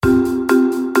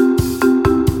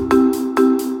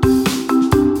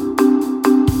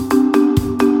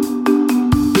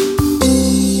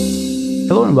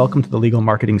and welcome to the Legal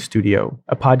Marketing Studio,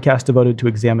 a podcast devoted to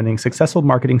examining successful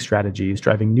marketing strategies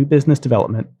driving new business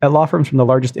development at law firms from the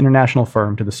largest international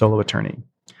firm to the solo attorney.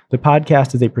 The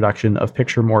podcast is a production of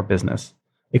Picture More Business,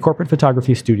 a corporate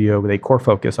photography studio with a core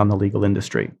focus on the legal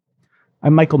industry.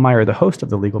 I'm Michael Meyer, the host of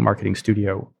the Legal Marketing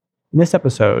Studio. In this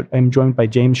episode, I am joined by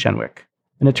James Shenwick,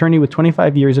 an attorney with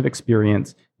 25 years of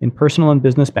experience in personal and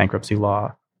business bankruptcy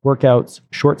law, workouts,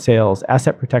 short sales,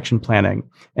 asset protection planning,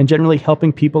 and generally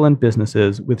helping people and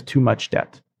businesses with too much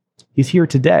debt. He's here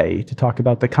today to talk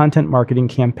about the content marketing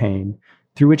campaign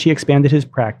through which he expanded his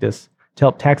practice to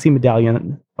help taxi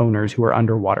medallion owners who are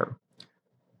underwater.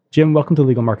 Jim, welcome to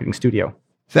Legal Marketing Studio.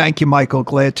 Thank you, Michael.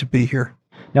 Glad to be here.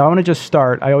 Now, I want to just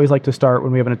start. I always like to start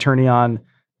when we have an attorney on,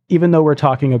 even though we're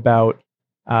talking about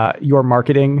your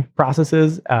marketing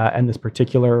processes and this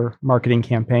particular marketing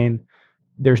campaign.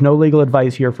 There's no legal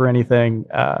advice here for anything.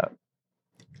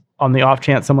 On the off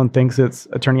chance someone thinks it's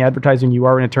attorney advertising, you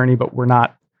are an attorney, but we're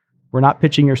not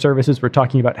pitching your services. We're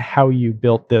talking about how you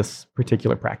built this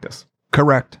particular practice.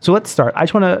 Correct. So let's start. I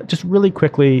just want to really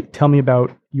quickly tell me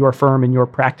about your firm and your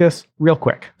practice real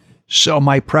quick. So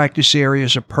my practice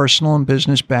areas are personal and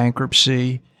business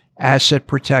bankruptcy, asset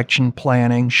protection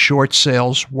planning, short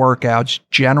sales, workouts.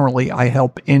 Generally, I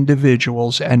help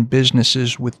individuals and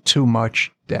businesses with too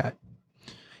much debt,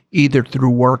 either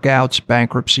through workouts,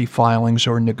 bankruptcy filings,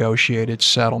 or negotiated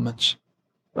settlements.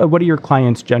 What do your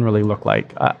clients generally look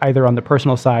like, either on the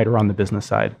personal side or on the business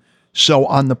side? So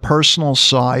on the personal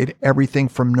side, everything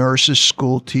from nurses,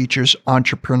 school teachers,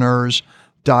 entrepreneurs,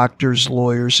 doctors,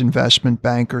 lawyers, investment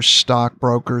bankers,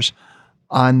 stockbrokers.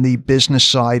 On the business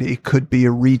side, it could be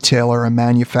a retailer, a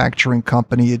manufacturing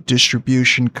company, a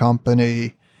distribution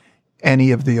company,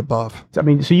 any of the above. I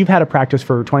mean, so you've had a practice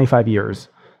for 25 years.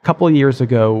 A couple of years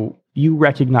ago, you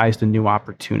recognized a new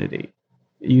opportunity.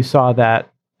 You saw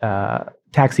that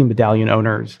taxi medallion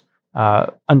owners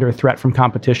under threat from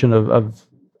competition of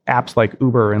apps like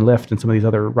Uber and Lyft and some of these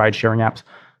other ride-sharing apps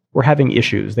were having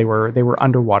issues. They were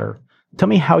underwater. Tell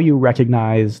me how you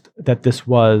recognized that this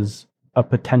was a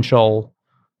potential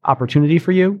opportunity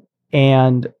for you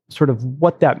and sort of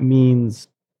what that means,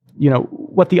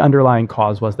 what the underlying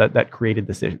cause was that created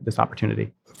this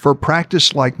opportunity. For a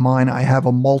practice like mine, I have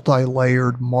a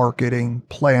multi-layered marketing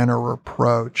planner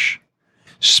approach,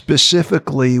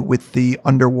 specifically with the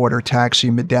underwater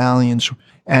taxi medallions.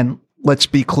 And let's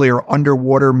be clear,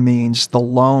 underwater means the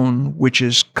loan, which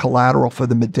is collateral for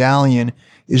the medallion,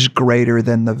 is greater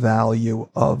than the value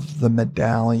of the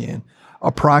medallion.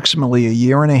 Approximately a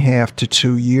year and a half to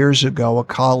 2 years ago, a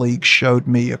colleague showed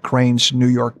me a Crain's New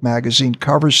York Magazine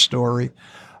cover story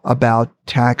about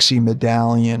taxi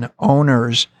medallion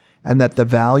owners and that the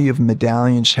value of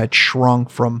medallions had shrunk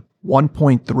from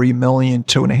 $1.3 million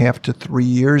 2.5 to 3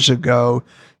 years ago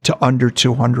to under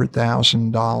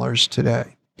 $200,000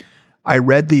 today. I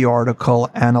read the article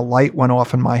and a light went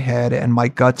off in my head and my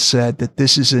gut said that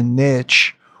this is a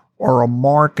niche or a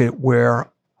market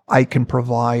where I can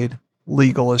provide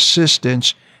legal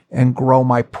assistance and grow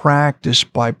my practice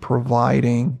by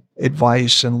providing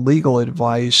advice and legal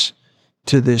advice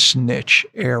to this niche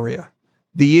area.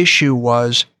 The issue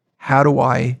was, how do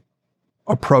I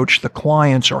approach the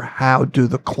clients or how do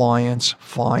the clients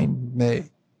find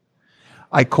me?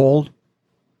 I called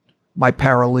my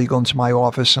paralegal into my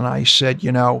office and I said,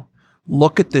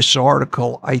 look at this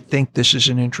article. I think this is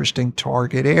an interesting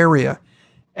target area.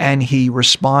 And he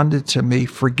responded to me,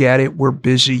 forget it, we're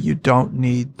busy, you don't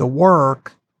need the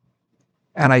work.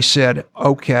 And I said,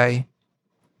 okay,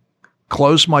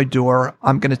 close my door.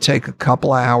 I'm going to take a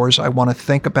couple of hours. I want to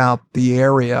think about the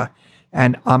area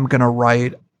and I'm going to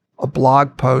write a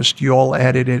blog post. You'll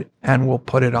edit it and we'll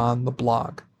put it on the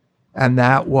blog. And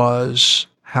that was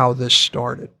how this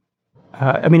started.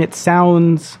 It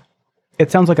sounds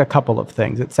like a couple of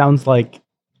things. It sounds like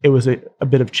it was a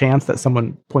bit of chance that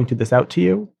someone pointed this out to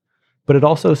you, but it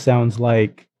also sounds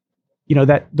like,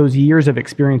 that those years of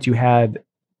experience you had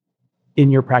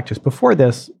in your practice before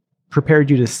this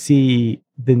prepared you to see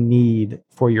the need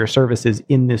for your services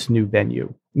in this new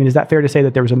venue. Is that fair to say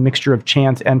that there was a mixture of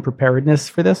chance and preparedness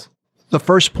for this? The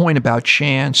first point about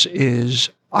chance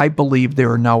is I believe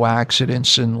there are no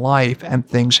accidents in life and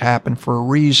things happen for a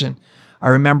reason. I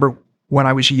remember when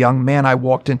I was a young man, I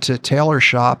walked into a tailor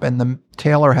shop and the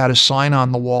tailor had a sign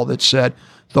on the wall that said,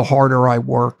 the harder I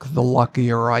work, the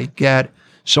luckier I get.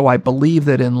 So I believe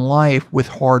that in life, with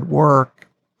hard work,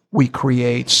 we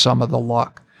create some of the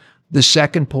luck. The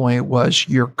second point was,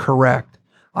 you're correct.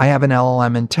 I have an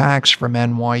LLM in tax from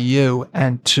NYU,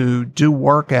 and to do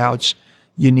workouts,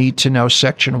 You need to know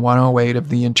Section 108 of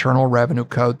the Internal Revenue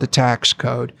Code, the tax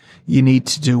code. You need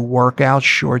to do workout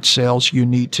short sales. You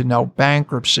need to know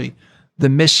bankruptcy. The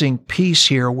missing piece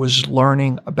here was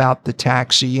learning about the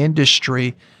taxi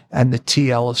industry and the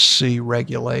TLC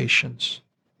regulations,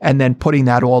 and then putting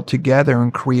that all together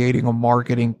and creating a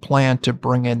marketing plan to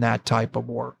bring in that type of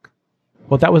work.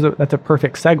 Well, that's a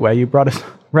perfect segue. You brought us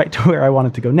right to where I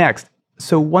wanted to go next.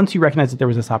 So once you recognized that there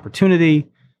was this opportunity,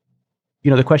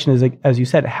 the question is, as you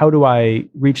said, how do I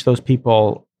reach those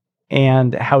people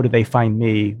and how do they find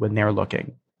me when they're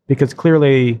looking? Because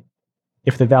clearly,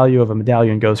 if the value of a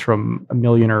medallion goes from $1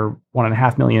 million or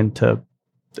 $1.5 million to,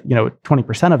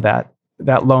 20% of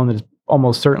that loan is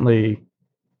almost certainly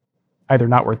either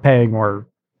not worth paying or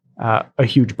a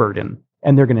huge burden,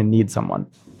 and they're going to need someone.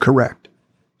 Correct.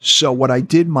 So what I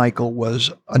did, Michael,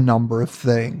 was a number of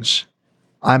things.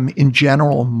 I'm in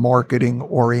general marketing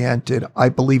oriented. I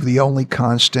believe the only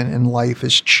constant in life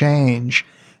is change,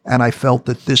 and I felt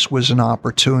that this was an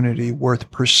opportunity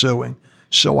worth pursuing.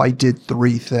 So I did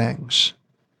 3 things.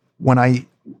 When I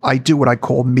do what I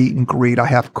call meet and greet, I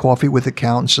have coffee with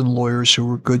accountants and lawyers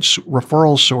who are good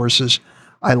referral sources.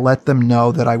 I let them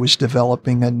know that I was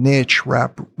developing a niche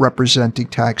representing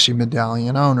taxi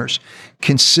medallion owners.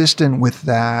 Consistent with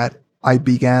that, I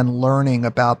began learning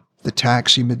about the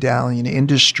taxi medallion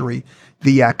industry,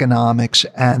 the economics,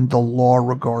 and the law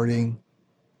regarding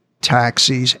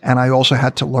taxis. And I also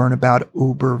had to learn about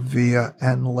Uber, Via,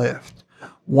 and Lyft.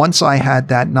 Once I had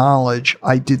that knowledge,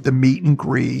 I did the meet and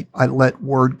greet. I let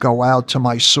word go out to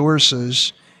my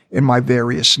sources in my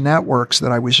various networks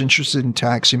that I was interested in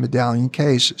taxi medallion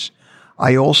cases.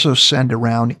 I also send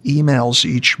around emails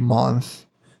each month.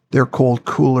 They're called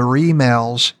cooler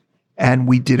emails, and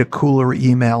we did a cooler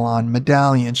email on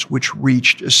medallions, which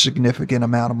reached a significant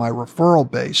amount of my referral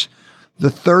base.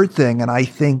 The third thing, and I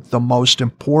think the most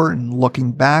important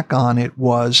looking back on it,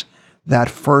 was that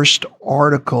first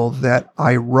article that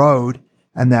I wrote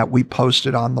and that we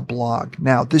posted on the blog.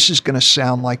 Now, this is going to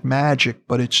sound like magic,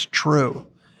 but it's true.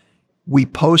 We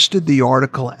posted the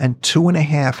article, and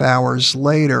 2.5 hours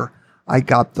later, I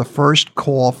got the first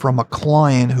call from a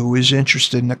client who was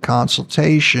interested in a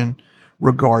consultation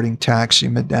regarding taxi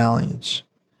medallions.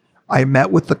 I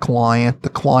met with the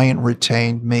client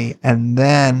retained me, and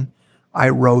then I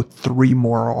wrote 3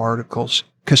 more articles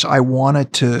because I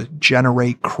wanted to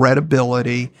generate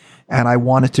credibility and I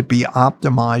wanted to be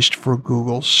optimized for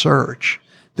Google search.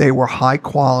 They were high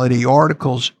quality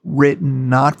articles written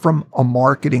not from a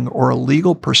marketing or a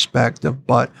legal perspective,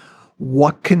 but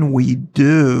what can we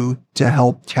do to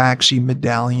help taxi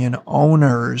medallion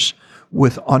owners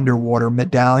with underwater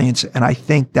medallions? And I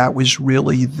think that was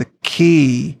really the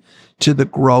key to the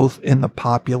growth in the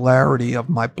popularity of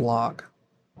my blog.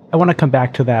 I want to come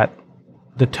back to that,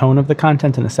 the tone of the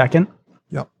content in a second.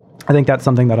 Yep. I think that's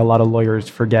something that a lot of lawyers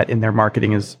forget in their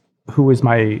marketing is who is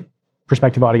my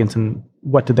prospective audience and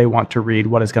what do they want to read,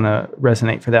 what is going to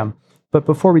resonate for them. But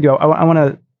before we do, I want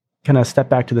to kind of step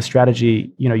back to the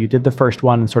strategy. You did the first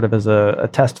one sort of as a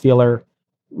test feeler,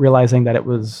 realizing that it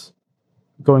was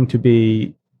going to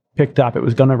be picked up, it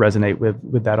was going to resonate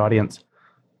with that audience.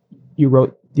 You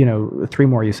wrote, 3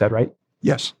 more, you said, right?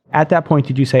 Yes. At that point,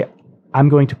 did you say, I'm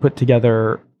going to put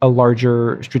together a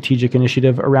larger strategic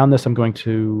initiative around this? I'm going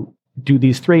to do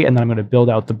these 3, and then I'm going to build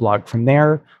out the blog from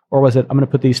there? Or was it, I'm going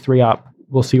to put these 3 up,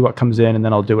 we'll see what comes in, and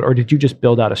then I'll do it? Or did you just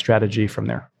build out a strategy from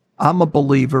there? I'm a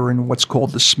believer in what's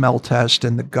called the smell test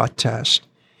and the gut test.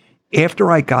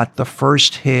 After I got the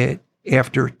first hit,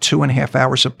 after 2.5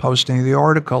 hours of posting the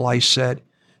article, I said,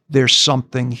 there's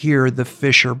something here, the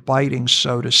fish are biting,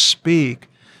 so to speak.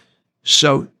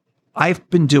 So I've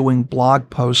been doing blog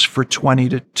posts for 20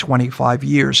 to 25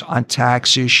 years on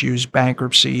tax issues,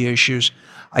 bankruptcy issues.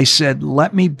 I said,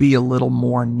 let me be a little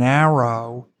more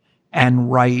narrow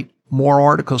and write more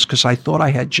articles because I thought I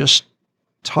had just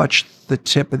touched the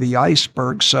tip of the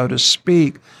iceberg, so to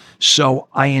speak. So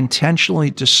I intentionally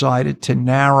decided to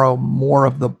narrow more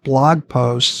of the blog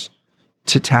posts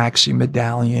to taxi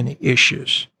medallion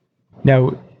issues. Now,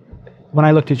 when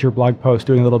I looked at your blog post,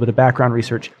 doing a little bit of background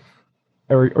research,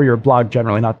 or your blog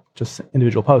generally, not just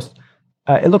individual posts,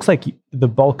 it looks like the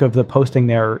bulk of the posting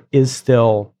there is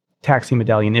still taxi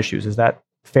medallion issues. Is that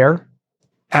fair?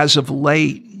 As of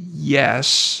late,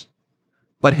 yes,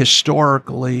 but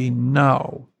historically,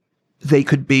 no. They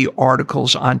could be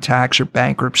articles on tax or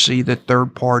bankruptcy that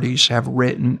third parties have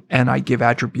written, and I give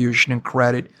attribution and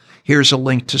credit. Here's a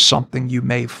link to something you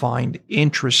may find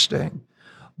interesting.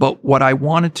 But what I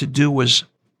wanted to do was,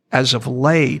 as of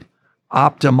late,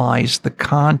 optimize the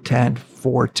content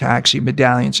for taxi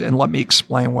medallions. And let me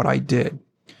explain what I did.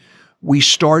 we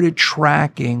started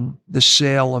tracking the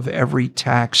sale of every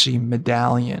taxi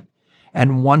medallion.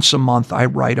 And once a month, I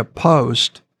write a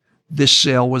post. This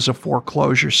sale was a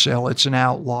foreclosure sale. It's an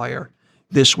outlier.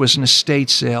 This was an estate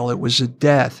sale. It was a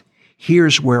death.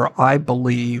 Here's where I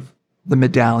believe the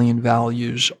medallion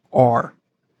values are.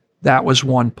 That was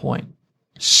one point.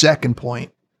 Second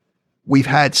point, we've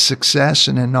had success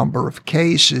in a number of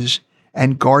cases,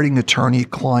 and guarding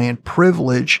attorney-client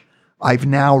privilege, I've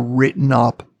now written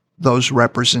up those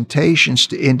representations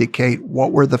to indicate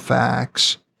what were the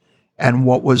facts and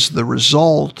what was the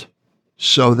result,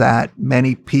 so that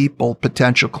many people,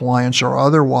 potential clients or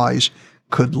otherwise,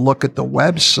 could look at the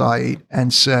website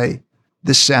and say,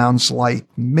 this sounds like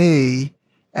me.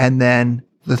 And then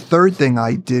the third thing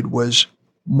I did was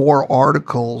more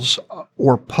articles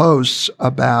or posts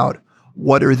about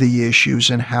what are the issues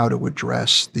and how to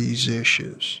address these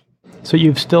issues. So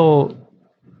you've still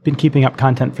been keeping up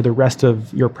content for the rest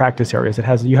of your practice areas.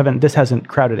 This hasn't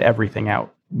crowded everything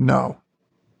out. No.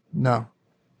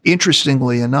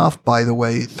 Interestingly enough, by the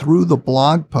way, through the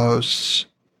blog posts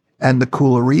and the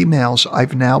cooler emails,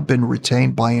 I've now been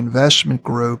retained by investment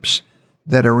groups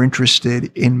that are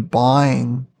interested in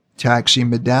buying taxi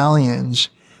medallions.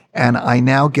 And I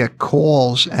now get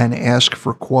calls and ask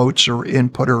for quotes or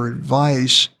input or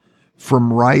advice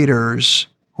from writers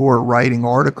who are writing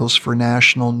articles for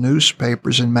national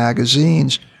newspapers and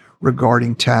magazines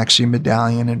regarding taxi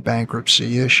medallion and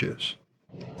bankruptcy issues.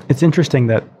 It's interesting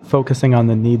that focusing on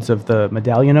the needs of the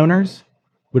medallion owners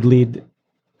would lead,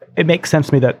 it makes sense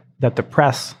to me that the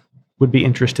press would be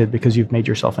interested because you've made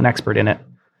yourself an expert in it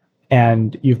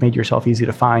and you've made yourself easy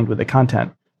to find with the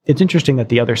content. It's interesting that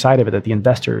the other side of it, that the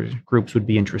investor groups would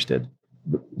be interested.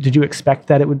 Did you expect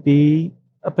that it would be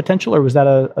a potential, or was that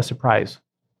a surprise?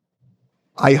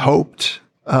 I hoped.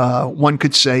 One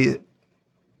could say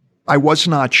I was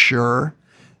not sure.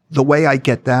 The way I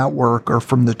get that work are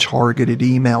from the targeted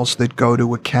emails that go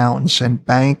to accountants and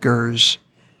bankers,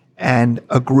 and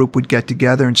a group would get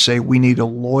together and say, we need a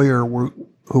lawyer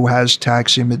who has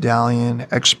taxi medallion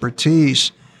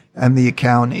expertise. And the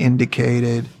accountant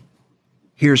indicated,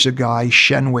 here's a guy,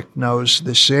 Shenwick knows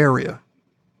this area.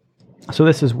 So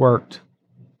this has worked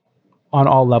on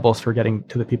all levels for getting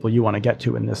to the people you want to get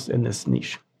to in this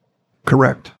niche.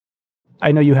 Correct.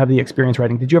 I know you have the experience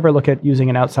writing. Did you ever look at using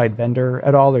an outside vendor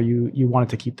at all, or you wanted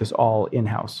to keep this all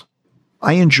in-house?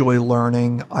 I enjoy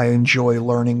learning. I enjoy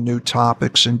learning new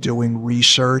topics and doing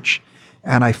research.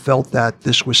 And I felt that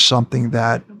this was something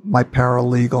that my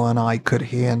paralegal and I could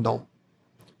handle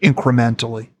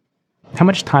incrementally. How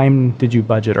much time did you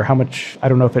budget, or how much, I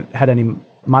don't know if it had any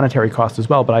monetary cost as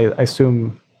well, but I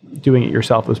assume doing it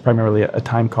yourself was primarily a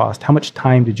time cost. How much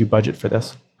time did you budget for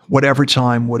this? Whatever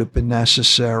time would have been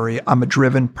necessary. I'm a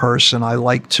driven person. I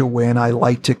like to win. I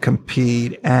like to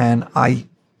compete. And I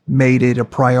made it a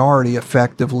priority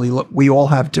effectively. Look, we all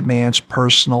have demands,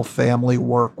 personal, family,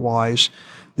 work-wise.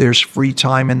 There's free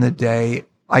time in the day.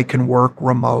 I can work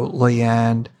remotely,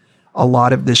 and a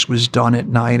lot of this was done at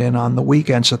night and on the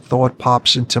weekends. A thought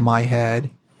pops into my head,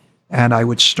 and I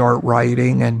would start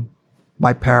writing, and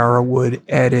my para would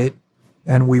edit,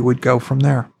 and we would go from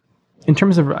there. In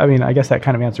terms of, I guess that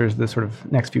kind of answers the sort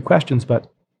of next few questions,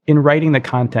 but in writing the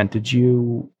content,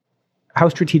 how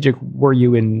strategic were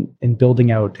you in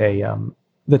building out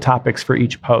the topics for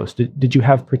each post? Did you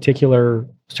have particular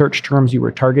search terms you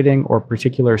were targeting or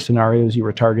particular scenarios you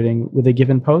were targeting with a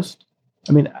given post?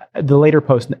 The later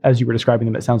posts, as you were describing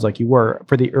them, it sounds like you were.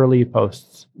 For the early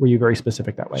posts, were you very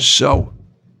specific that way? So,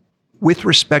 with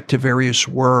respect to various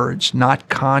words, not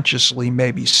consciously,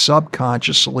 maybe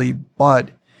subconsciously, but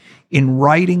in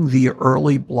writing the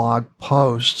early blog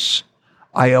posts,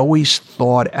 I always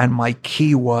thought, and my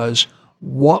key was,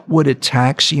 what would a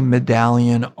taxi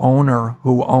medallion owner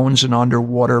who owns an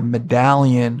underwater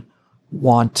medallion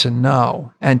want to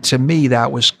know? And to me,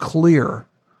 that was clear.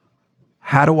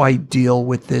 How do I deal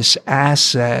with this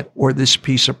asset or this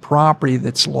piece of property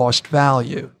that's lost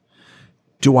value?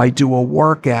 Do I do a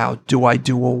workout? Do I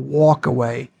do a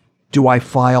walkaway? Do I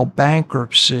file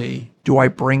bankruptcy? Do I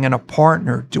bring in a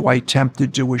partner? Do I attempt to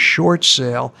do a short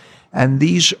sale? And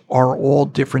these are all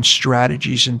different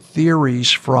strategies and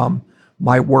theories from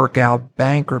my workout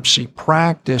bankruptcy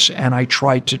practice, and I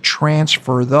tried to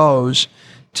transfer those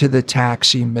to the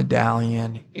taxi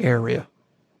medallion area.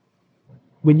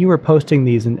 When you were posting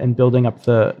these and building up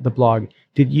the blog,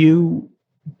 did you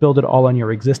build it all on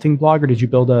your existing blog, or did you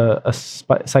build a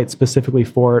site specifically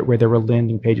for it where there were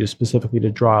landing pages specifically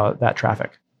to draw that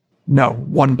traffic? No,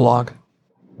 one blog.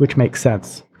 Which makes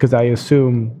sense, because I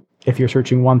assume if you're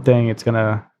searching one thing,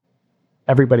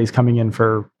 everybody's coming in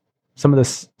for, some of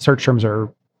the search terms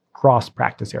are cross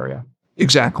practice area.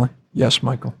 Exactly. Yes,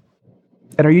 Michael.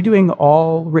 And are you doing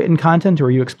all written content, or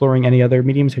are you exploring any other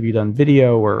mediums? Have you done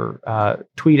video or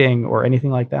tweeting or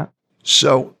anything like that?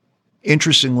 So,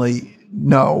 interestingly,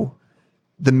 no.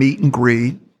 The meet and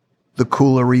greet, the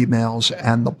cooler emails,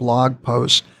 and the blog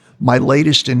posts. My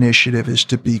latest initiative is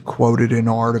to be quoted in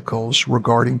articles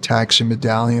regarding taxi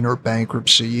medallion or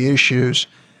bankruptcy issues.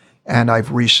 And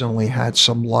I've recently had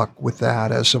some luck with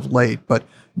that as of late, but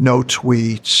no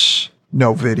tweets,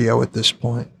 no video at this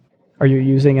point. Are you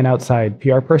using an outside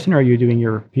PR person, or are you doing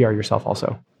your PR yourself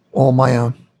also? All my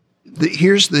own.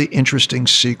 Here's the interesting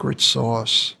secret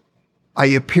sauce. I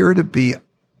appear to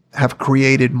have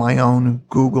created my own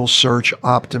Google search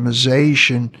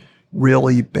optimization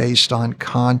really based on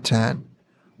content.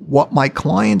 What my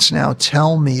clients now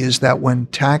tell me is that when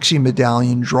taxi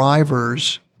medallion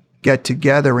drivers get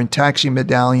together and taxi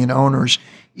medallion owners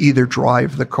either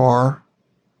drive the car,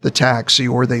 the taxi,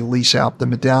 or they lease out the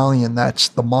medallion, that's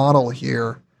the model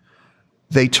here.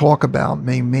 They talk about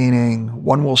me, meaning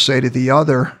one will say to the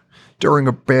other during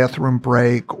a bathroom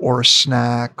break or a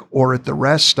snack or at the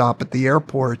rest stop at the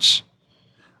airports,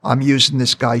 I'm using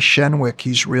this guy Shenwick.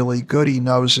 He's really good. He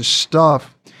knows his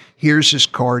stuff. Here's his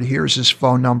card. Here's his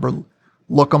phone number.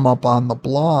 Look him up on the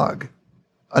blog.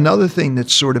 Another thing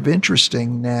that's sort of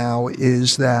interesting now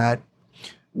is that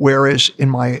whereas in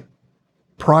my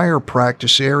prior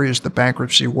practice areas, the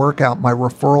bankruptcy workout, my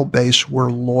referral base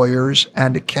were lawyers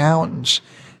and accountants.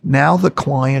 Now the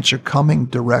clients are coming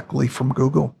directly from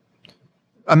Google.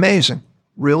 Amazing,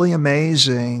 really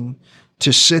amazing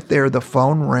to sit there. The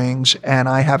phone rings and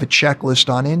I have a checklist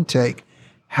on intake.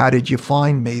 How did you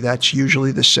find me? That's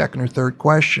usually the second or third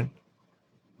question.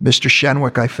 Mr.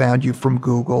 Shenwick, I found you from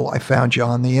Google. I found you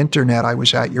on the internet. I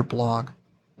was at your blog.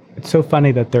 It's so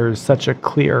funny that there's such a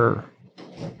clear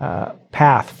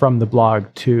path from the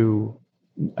blog to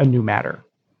a new matter.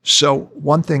 So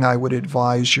one thing I would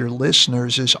advise your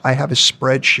listeners is I have a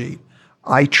spreadsheet.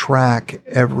 I track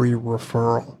every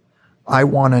referral. I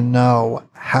want to know,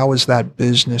 how is that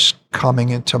business coming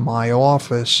into my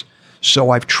office? So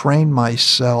I've trained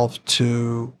myself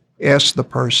to ask the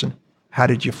person, how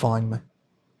did you find me?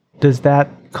 Does that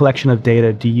collection of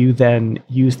data, do you then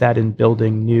use that in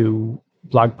building new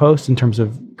blog posts in terms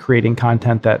of creating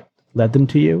content that led them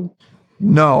to you?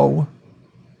 No.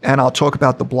 And I'll talk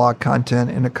about the blog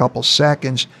content in a couple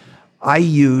seconds. I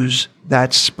use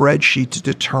that spreadsheet to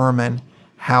determine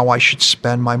how I should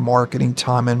spend my marketing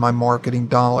time and my marketing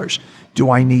dollars.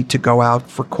 Do I need to go out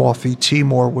for coffee, tea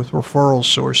more with referral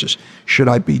sources? Should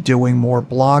I be doing more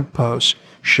blog posts?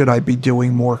 Should I be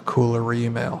doing more cooler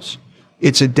emails?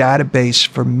 It's a database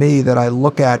for me that I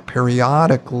look at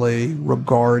periodically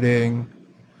regarding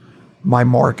my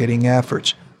marketing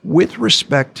efforts. With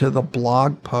respect to the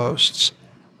blog posts,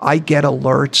 I get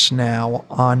alerts now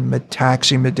on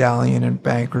taxi medallion and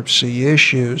bankruptcy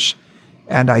issues,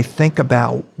 and I think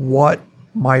about what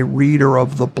my reader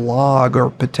of the blog or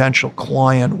potential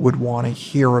client would want to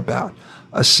hear about.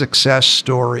 A success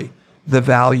story, the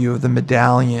value of the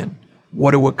medallion,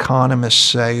 what do economists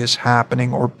say is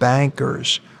happening, or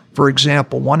bankers. For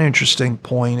example, one interesting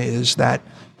point is that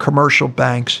commercial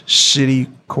banks,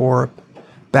 Citicorp,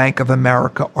 Bank of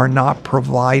America, are not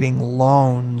providing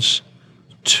loans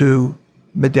to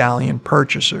medallion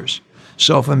purchasers.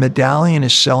 So if a medallion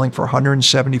is selling for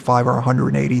 $175,000 or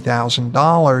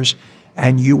 $180,000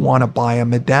 and you want to buy a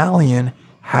medallion,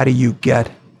 how do you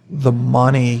get the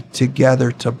money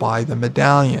together to buy the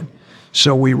medallion?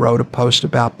 So we wrote a post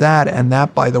about that. And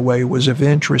that, by the way, was of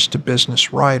interest to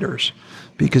business writers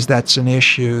because that's an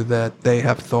issue that they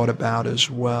have thought about as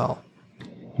well.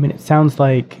 I mean, it sounds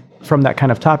like from that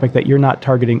kind of topic that you're not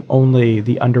targeting only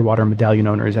the underwater medallion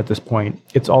owners at this point.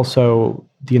 It's also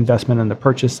the investment and the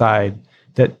purchase side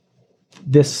that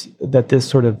this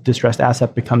sort of distressed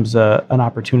asset becomes an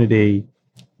opportunity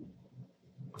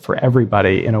for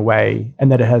everybody in a way,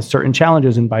 and that it has certain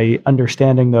challenges. And by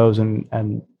understanding those and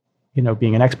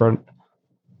being an expert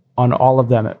on all of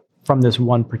them from this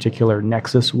one particular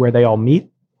nexus where they all meet,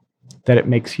 that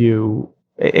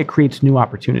it creates new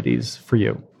opportunities for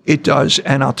you. It does.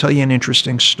 And I'll tell you an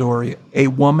interesting story. A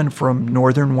woman from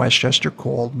northern Westchester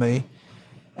called me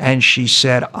and she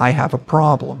said, I have a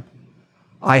problem.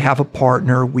 I have a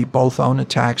partner. We both own a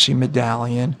taxi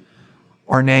medallion.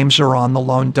 Our names are on the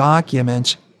loan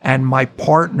documents, and my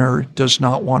partner does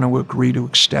not want to agree to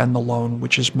extend the loan,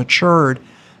 which is matured,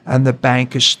 and the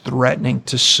bank is threatening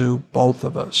to sue both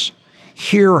of us.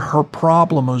 Here, her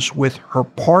problem was with her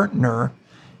partner,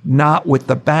 not with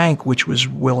the bank, which was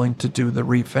willing to do the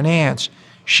refinance.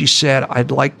 She said, I'd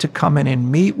like to come in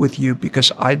and meet with you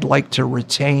because I'd like to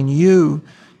retain you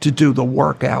to do the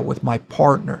work out with my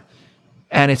partner.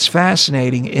 And it's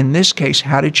fascinating. In this case,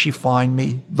 how did she find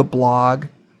me? The blog,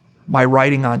 my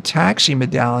writing on taxi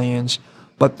medallions.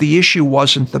 But the issue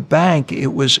wasn't the bank,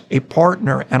 it was a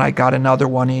partner, and I got another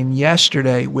one in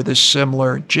yesterday with a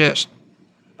similar gist.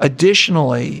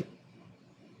 Additionally,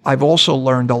 I've also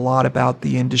learned a lot about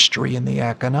the industry and the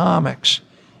economics.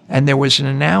 And there was an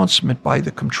announcement by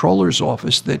the comptroller's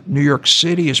office that New York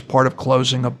City, as part of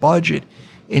closing a budget,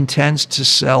 intends to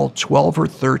sell 1,200 or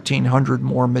 1,300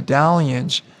 more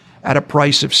medallions at a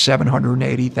price of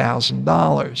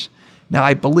 $780,000. Now,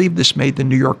 I believe this made the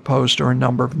New York Post or a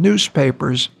number of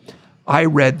newspapers. I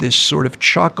read this, sort of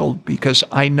chuckled, because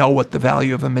I know what the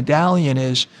value of a medallion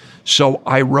is. So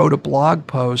I wrote a blog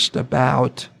post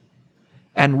about,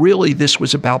 and really this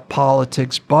was about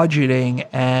politics, budgeting,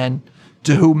 and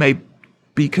to who may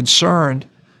be concerned,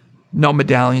 no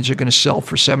medallions are going to sell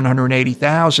for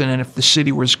 $780,000, and if the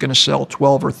city was going to sell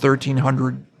 1,200 or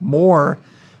 1,300 more,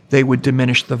 they would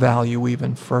diminish the value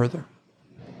even further.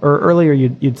 Or earlier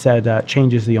you'd said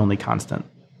change is the only constant.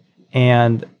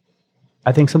 And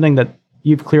I think something that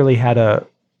you've clearly had a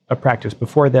practice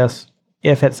before this.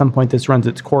 If at some point this runs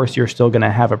its course, you're still going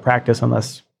to have a practice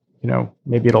unless,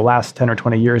 maybe it'll last 10 or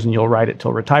 20 years and you'll ride it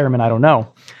till retirement. I don't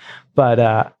know. But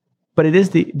it is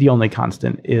the only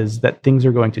constant is that things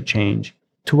are going to change.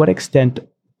 To what extent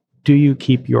do you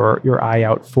keep your eye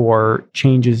out for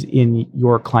changes in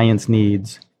your clients'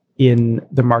 needs in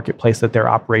the marketplace that they're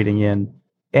operating in,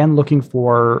 and looking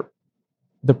for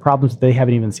the problems that they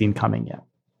haven't even seen coming yet?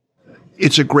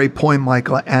 It's a great point,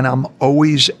 Michael, and I'm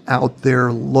always out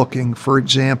there looking. For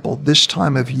example, this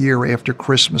time of year after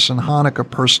Christmas and Hanukkah,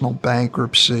 personal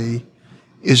bankruptcy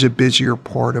is a busier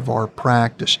part of our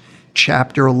practice.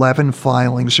 Chapter 11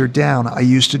 filings are down. I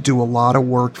used to do a lot of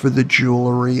work for the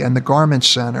jewelry and the garment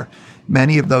center.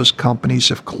 Many of those companies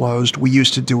have closed. We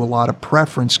used to do a lot of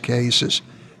preference cases,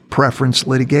 preference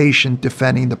litigation,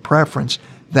 defending the preference.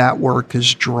 That work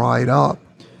has dried up.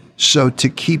 So to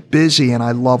keep busy, and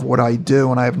I love what I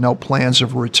do, and I have no plans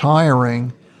of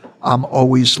retiring, I'm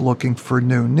always looking for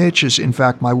new niches. In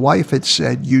fact, my wife had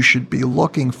said you should be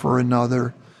looking for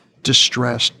another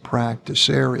distressed practice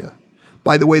area.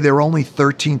 By the way, there are only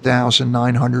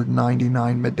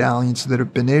 13,999 medallions that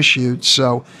have been issued,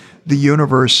 so the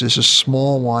universe is a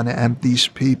small one, and these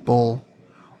people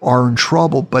are in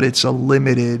trouble, but it's a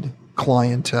limited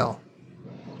clientele.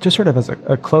 Just sort of as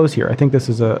a close here, I think this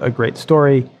is a great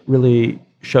story, really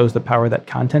shows the power that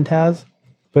content has,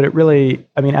 but it really,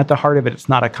 at the heart of it, it's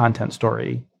not a content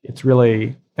story. It's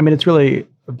really a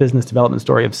business development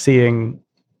story of seeing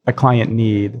a client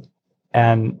need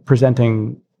and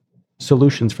presenting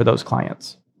solutions for those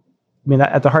clients.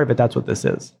 At the heart of it, that's what this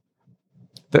is.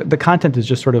 The content is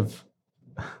just sort of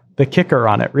the kicker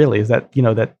on it, really, is that,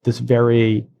 that this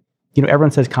very,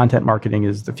 everyone says content marketing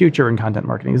is the future and content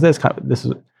marketing is this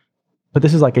is, but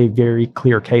this is like a very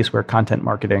clear case where content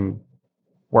marketing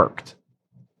worked.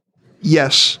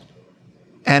 Yes.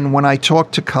 And when I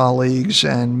talk to colleagues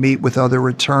and meet with other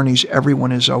attorneys,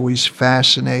 everyone is always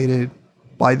fascinated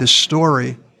by the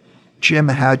story. Jim,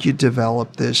 how'd you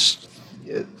develop this?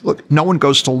 Look, no one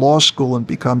goes to law school and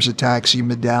becomes a taxi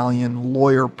medallion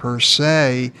lawyer per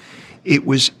se. It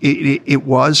was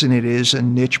and it is a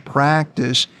niche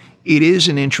practice. It is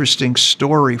an interesting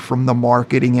story from the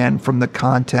marketing end, from the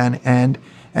content end,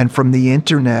 and from the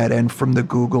internet and from the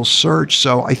Google search.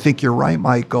 So I think you're right,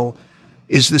 Michael.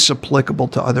 Is this applicable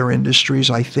to other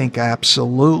industries? I think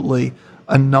absolutely.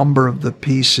 A number of the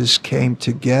pieces came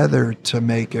together to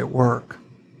make it work.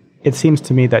 It seems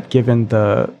to me that given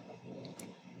the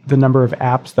number of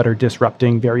apps that are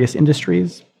disrupting various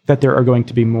industries, that there are going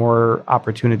to be more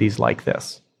opportunities like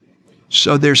this.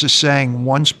 So there's a saying,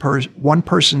 one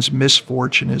person's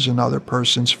misfortune is another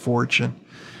person's fortune.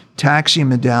 Taxi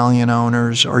medallion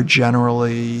owners are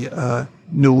generally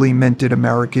newly minted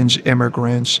Americans,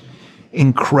 immigrants,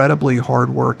 incredibly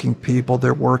hardworking people.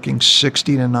 They're working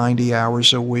 60 to 90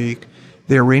 hours a week.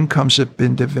 Their incomes have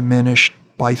been diminished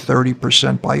by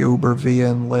 30% by Uber,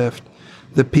 Via, and Lyft.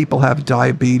 The people have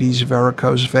diabetes,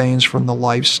 varicose veins from the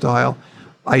lifestyle.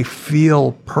 I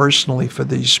feel personally for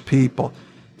these people.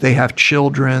 They have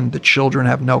children. The children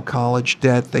have no college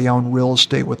debt. They own real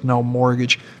estate with no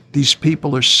mortgage. These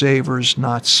people are savers,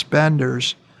 not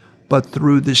spenders. But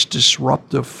through this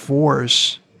disruptive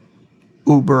force,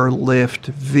 Uber, Lyft,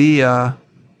 Via,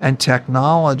 and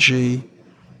technology,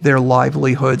 their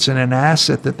livelihoods and an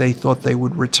asset that they thought they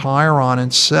would retire on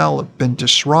and sell have been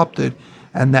disrupted,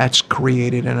 and that's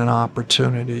created an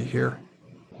opportunity here.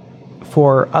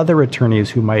 For other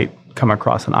attorneys who might come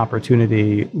across an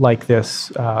opportunity like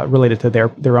this related to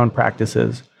their own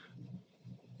practices,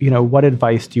 what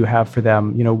advice do you have for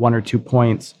them, one or 2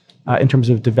 points in terms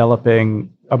of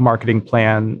developing a marketing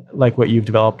plan like what you've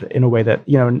developed in a way that,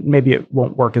 maybe it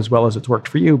won't work as well as it's worked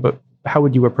for you, but how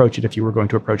would you approach it if you were going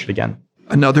to approach it again?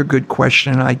 Another good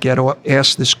question, and I get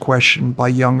asked this question by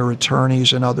younger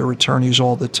attorneys and other attorneys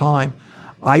all the time.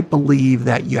 I believe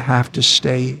that you have to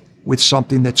stay with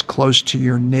something that's close to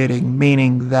your knitting,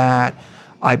 meaning that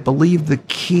I believe the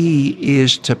key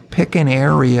is to pick an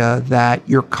area that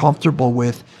you're comfortable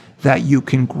with, that you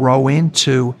can grow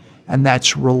into, and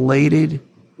that's related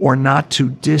or not too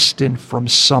distant from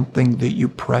something that you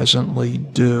presently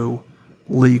do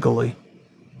legally.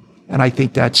 And I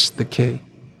think that's the key.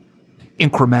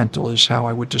 Incremental is how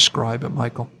I would describe it,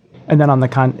 Michael. And then on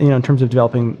the in terms of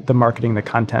developing the marketing, the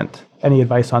content, any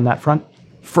advice on that front?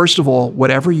 First of all,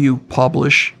 whatever you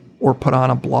publish or put on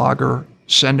a blog or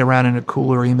send around in a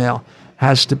cooler email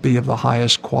has to be of the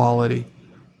highest quality.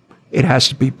 It has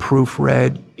to be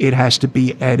proofread. It has to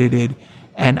be edited.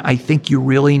 And I think you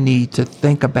really need to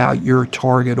think about your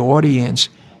target audience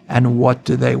and what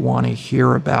do they want to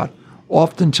hear about.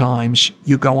 Oftentimes,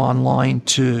 you go online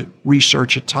to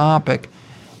research a topic,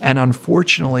 and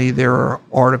unfortunately, there are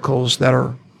articles that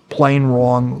are plain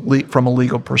wrong from a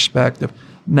legal perspective,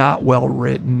 not well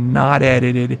written, not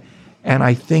edited, and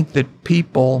I think that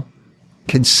people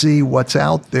can see what's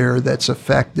out there that's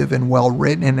effective and well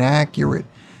written and accurate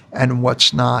and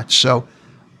what's not. So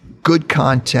good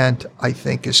content, I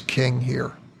think, is king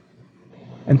here.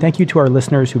 And thank you to our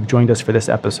listeners who've joined us for this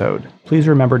episode. Please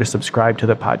remember to subscribe to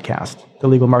the podcast. The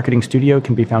Legal Marketing Studio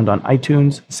can be found on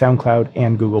iTunes, SoundCloud,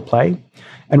 and Google Play.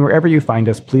 And wherever you find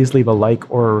us, please leave a like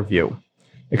or a review.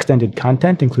 Extended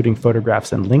content, including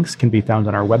photographs and links, can be found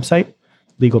on our website,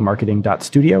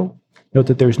 legalmarketing.studio. Note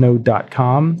that there's no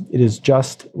 .com. It is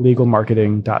just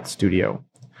legalmarketing.studio.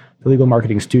 The Legal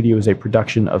Marketing Studio is a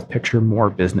production of Picture More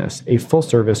Business, a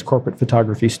full-service corporate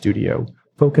photography studio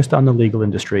focused on the legal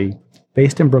industry,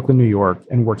 based in Brooklyn, New York,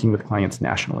 and working with clients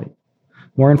nationally.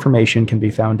 More information can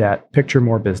be found at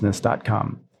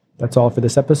picturemorebusiness.com. That's all for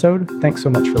this episode. Thanks so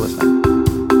much for listening.